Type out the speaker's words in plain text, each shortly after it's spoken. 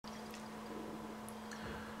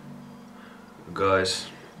Guys,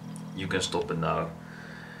 you can stop it now.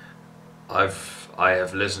 I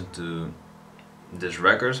have listened to this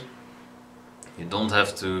record. You don't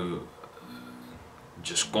have to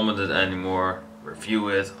just comment it anymore, review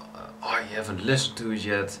it. Oh, you haven't listened to it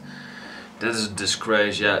yet. That is a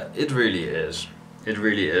disgrace. Yeah, it really is. It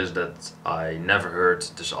really is that I never heard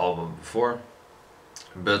this album before,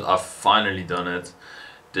 but I've finally done it.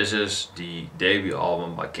 This is the debut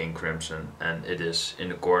album by King Crimson, and it is In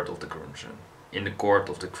the Court of the Crimson. In the Court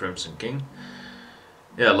of the Crimson King.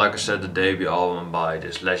 Yeah, like I said, the debut album by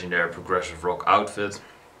this legendary progressive rock outfit.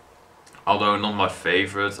 Although not my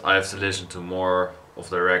favorite, I have to listen to more of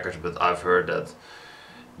their records, but I've heard that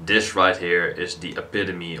this right here is the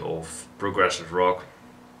epitome of progressive rock.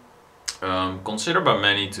 Considered by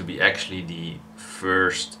many to be actually the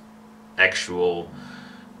first actual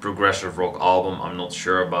progressive rock album. I'm not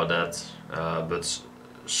sure about that, but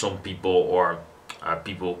some people or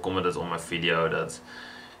people commented on my video that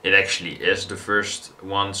it actually is the first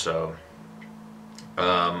one, so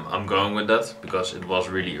I'm going with that because it was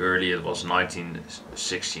really early. It was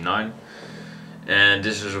 1969, and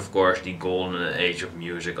this is of course the golden age of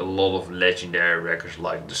music. A lot of legendary records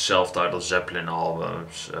like the self-titled Zeppelin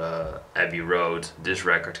albums, Abbey Road, this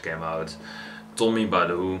record came out, Tommy by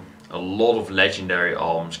the Who. A lot of legendary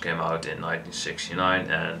albums came out in 1969,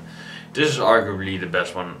 and this is arguably the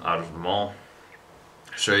best one out of them all.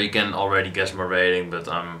 So you can already guess my rating, but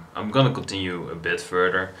I'm gonna continue a bit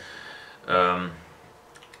further.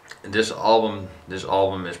 This album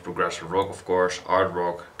is progressive rock, of course, art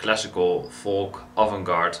rock, classical, folk,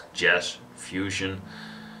 avant-garde, jazz, fusion,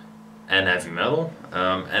 and heavy metal.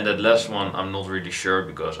 And that last one I'm not really sure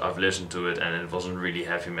because I've listened to it and it wasn't really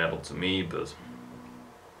heavy metal to me, but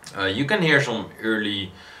you can hear some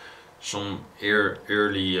early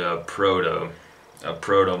proto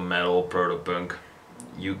metal, proto punk.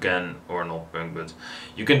 You can, or not punk, but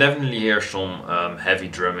you can definitely hear some heavy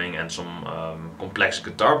drumming and some complex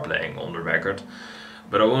guitar playing on the record,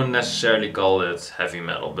 but I wouldn't necessarily call it heavy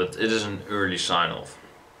metal, but it is an early sign of.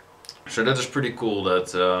 So that is pretty cool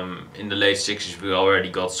that in the late 60s we already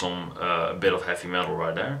got some a bit of heavy metal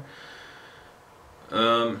right there.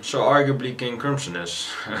 So arguably King Crimson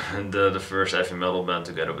is the first heavy metal band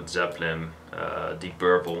together with Zeppelin, Deep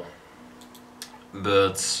Purple,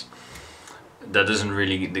 but that isn't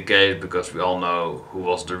really the case because we all know who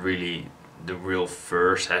was the real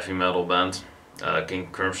first heavy metal band.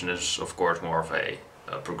 King Crimson is of course more of a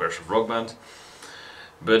progressive rock band.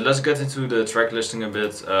 But let's get into the track listing a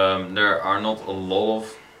bit. There are not a lot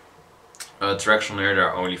of tracks on here, there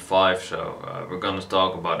are only 5, so we're gonna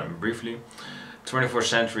talk about them briefly. 24th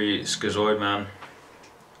Century Schizoid Man.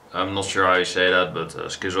 I'm not sure how you say that, but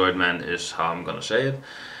Schizoid Man is how I'm gonna say it.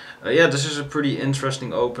 Yeah, this is a pretty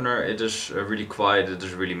interesting opener. It is really quiet, it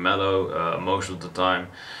is really mellow most of the time.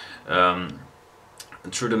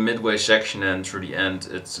 Through the midway section and through the end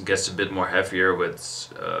it gets a bit more heavier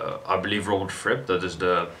with I believe Robert Fripp, that is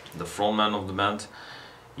the frontman of the band.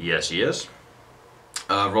 Yes, he is.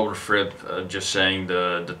 Robert Fripp just saying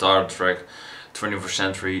the title track 21st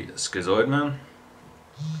Century Schizoid Man.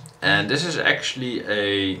 And this is actually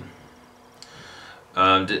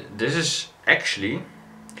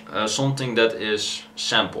something that is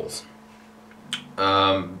sampled,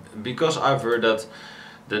 because I've heard that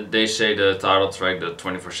they say the title track, the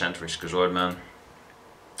 21st Century Schizoid Man,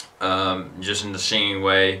 just in the singing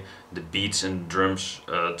way, the beats and drums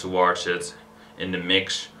towards it in the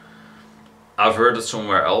mix. I've heard it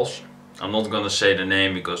somewhere else. I'm not gonna say the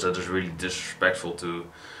name because that is really disrespectful to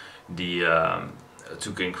the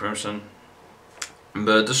to King Crimson.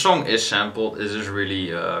 But the song is sampled. It is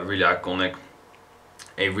really really iconic.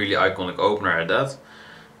 A really iconic opener at that.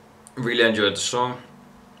 Really enjoyed the song.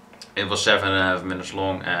 It was 7.5 minutes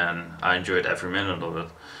long and I enjoyed every minute of it.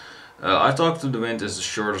 I Talk to the Wind is the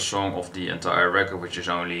shortest song of the entire record, which is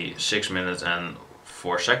only 6 minutes and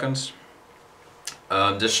 4 seconds.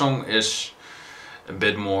 This song is a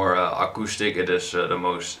bit more acoustic. It is the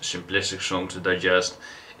most simplistic song to digest.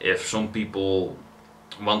 If some people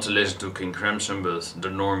want to listen to King Crimson but the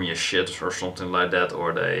normie is shit or something like that,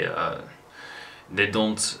 or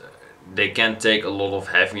they can't take a lot of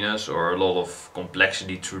heaviness or a lot of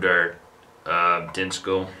complexity through their tin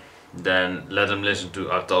skull, then let them listen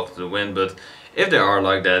to I Talk to the Wind. But if they are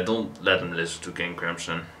like that, don't let them listen to King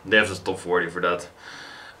Crimson. They have the top 40 for that.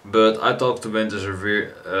 But I Talk to the Wind is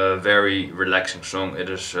a very relaxing song. It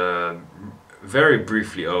is very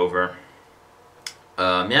briefly over.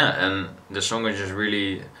 Yeah, and the song is just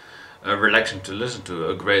really relaxing to listen to,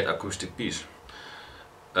 a great acoustic piece.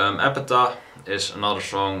 Epitaph is another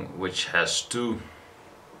song which has two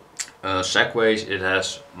Segues, it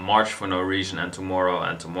has March for No Reason and Tomorrow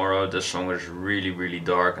and Tomorrow. This song is really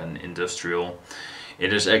dark and industrial.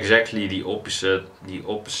 It is exactly the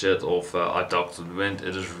opposite of I Talk to the Wind.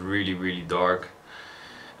 It is really dark.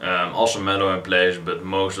 Also mellow in place, but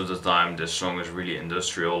most of the time this song is really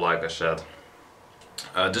industrial, like I said.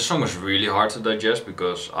 This song is really hard to digest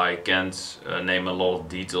because I can't name a lot of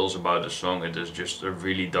details about the song. It is just a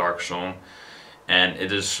really dark song, and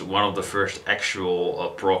it is one of the first actual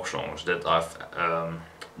prog songs that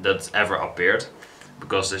that's ever appeared,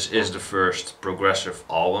 because this is the first progressive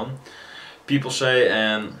album, people say.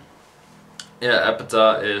 And yeah,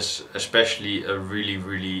 Epitaph is especially a really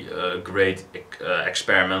great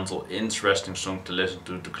experimental, interesting song to listen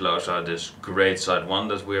to close out this great side 1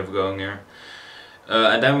 that we have going here.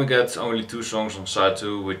 And then we get only 2 songs on side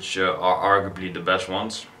 2, which are arguably the best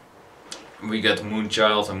ones. We get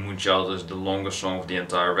Moonchild, and Moonchild is the longest song of the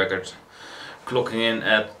entire record, clocking in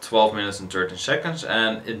at 12 minutes and 13 seconds,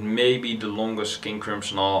 and it may be the longest King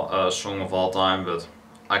Crimson song of all time, but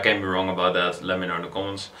I can be wrong about that. Let me know in the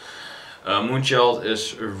comments. Moonchild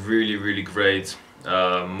is a really great,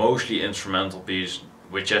 mostly instrumental piece,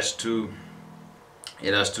 which has two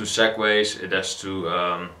segues, it has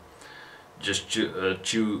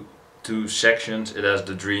two sections. It has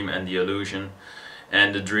the dream and the illusion,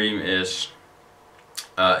 and the dream is,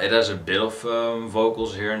 it has a bit of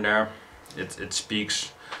vocals here and there. It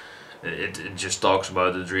speaks, it just talks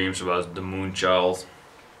about the dreams, about the Moonchild,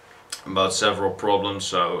 about several problems.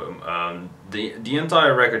 So the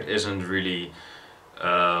entire record isn't really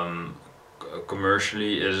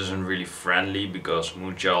commercially, it isn't really friendly, because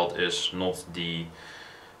Moonchild is not the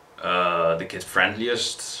kid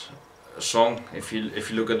friendliest song if you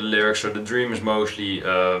look at the lyrics. So the dream is mostly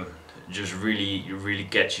just really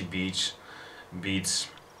catchy beats,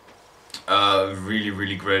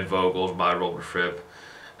 really great vocals by Robert Fripp,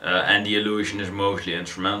 and the illusion is mostly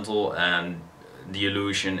instrumental, and the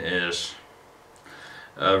illusion is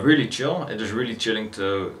really chill. It is really chilling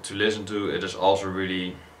to listen to. It is also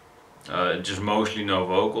really just mostly no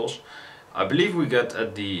vocals. I believe we get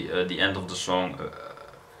at the end of the song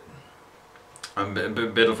a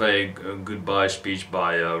bit of a goodbye speech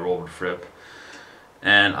by Robert Fripp,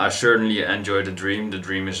 and I certainly enjoy the dream. The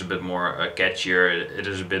dream is a bit more catchier, it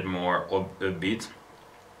is a bit more upbeat,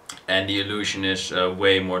 and the illusion is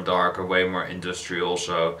way more darker, way more industrial.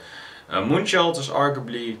 So Moonchild is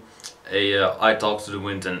arguably a I Talk to the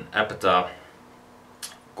Wind and Epitaph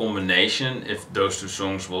combination. If those two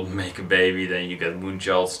songs will make a baby, then you get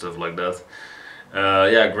Moonchild, stuff like that.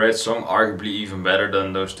 Yeah, great song, arguably even better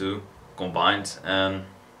than those two combined, and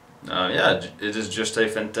yeah, it is just a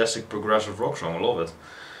fantastic progressive rock song. I love it.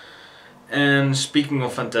 And speaking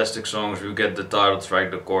of fantastic songs, we get the title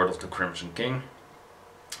track, The Court of the Crimson King.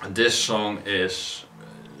 This song is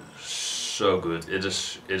so good. It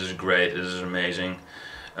is great. It is amazing.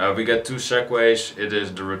 We get 2 segues. It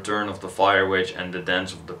is The Return of the Fire Witch and The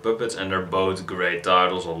Dance of the Puppets, and they're both great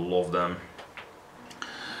titles. I love them.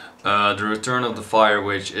 The Return of the Fire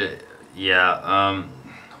Witch,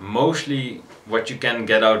 mostly what you can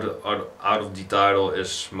get out of the title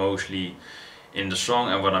is mostly in the song,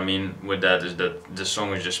 and what I mean with that is that the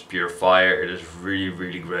song is just pure fire. It is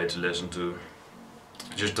really great to listen to.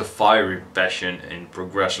 Just the fiery passion in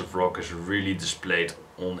progressive rock is really displayed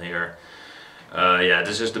on here. Yeah,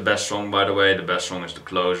 this is the best song, by the way. The best song is the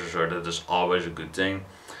closer, so that is always a good thing.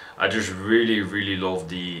 I just really love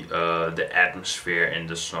the atmosphere in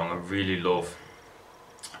this song. I really love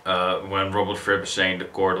when Robert Fripp is saying The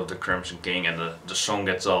Court of the Crimson King, and the song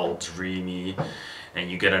gets all dreamy, and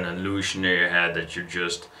you get an illusion in your head that you're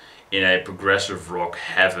just in a progressive rock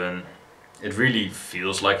heaven. It really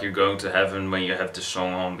feels like you're going to heaven when you have this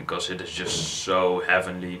song on, because it is just so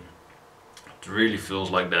heavenly. It really feels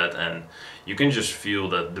like that, and you can just feel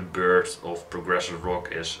that the birth of progressive rock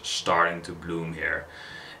is starting to bloom here.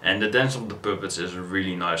 And The Dance of the Puppets is a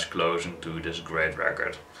really nice closing to this great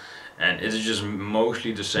record. And it is just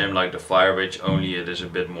mostly the same like the Fire Witch, only it is a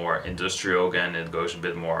bit more industrial again. It goes a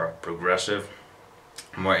bit more progressive,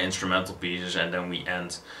 more instrumental pieces, and then we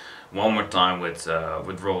end one more time with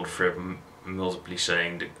Robert Fripp multiply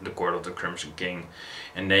saying the Court of the Crimson King,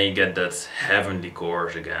 and then you get that heavenly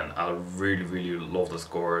chorus again. I really love that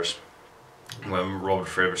chorus when Robert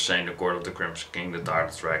Fripp is saying The Court of the Crimson King, the title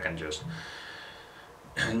track, and just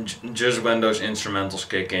when those instrumentals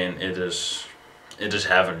kick in, it is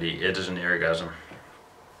heavenly. It is an orgasm.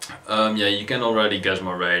 Yeah, you can already guess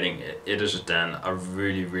my rating. It is a 10. I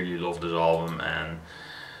really love this album, and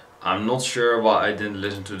I'm not sure why I didn't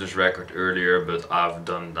listen to this record earlier, but I've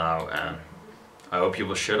done now, and I hope you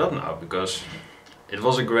will shut up now, because it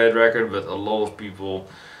was a great record, but a lot of people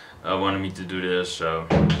wanted me to do this, so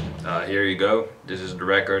here you go. This is the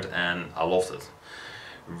record and I loved it.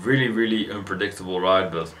 Really unpredictable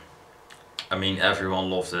ride, but I mean everyone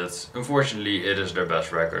loved it. Unfortunately it is their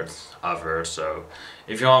best record I've heard, so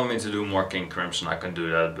if you want me to do more King Crimson I can do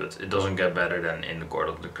that, but it doesn't get better than In the Court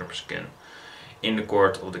of the Crimson King. In the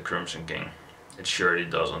Court of the Crimson King. It surely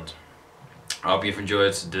doesn't. I hope you've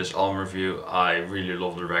enjoyed this album review. I really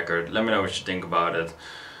love the record. Let me know what you think about it.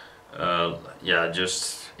 Yeah,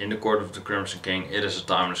 just In the Court of the Crimson King. It is a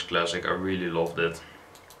timeless classic. I really loved it.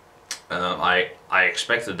 I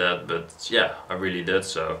expected that, but yeah, I really did.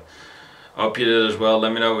 So I hope you did as well.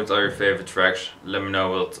 Let me know what are your favorite tracks. Let me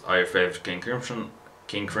know what are your favorite King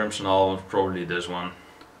Crimson albums. Probably this one,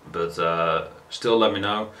 but still let me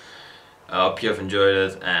know. I hope you have enjoyed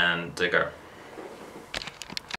it and take care.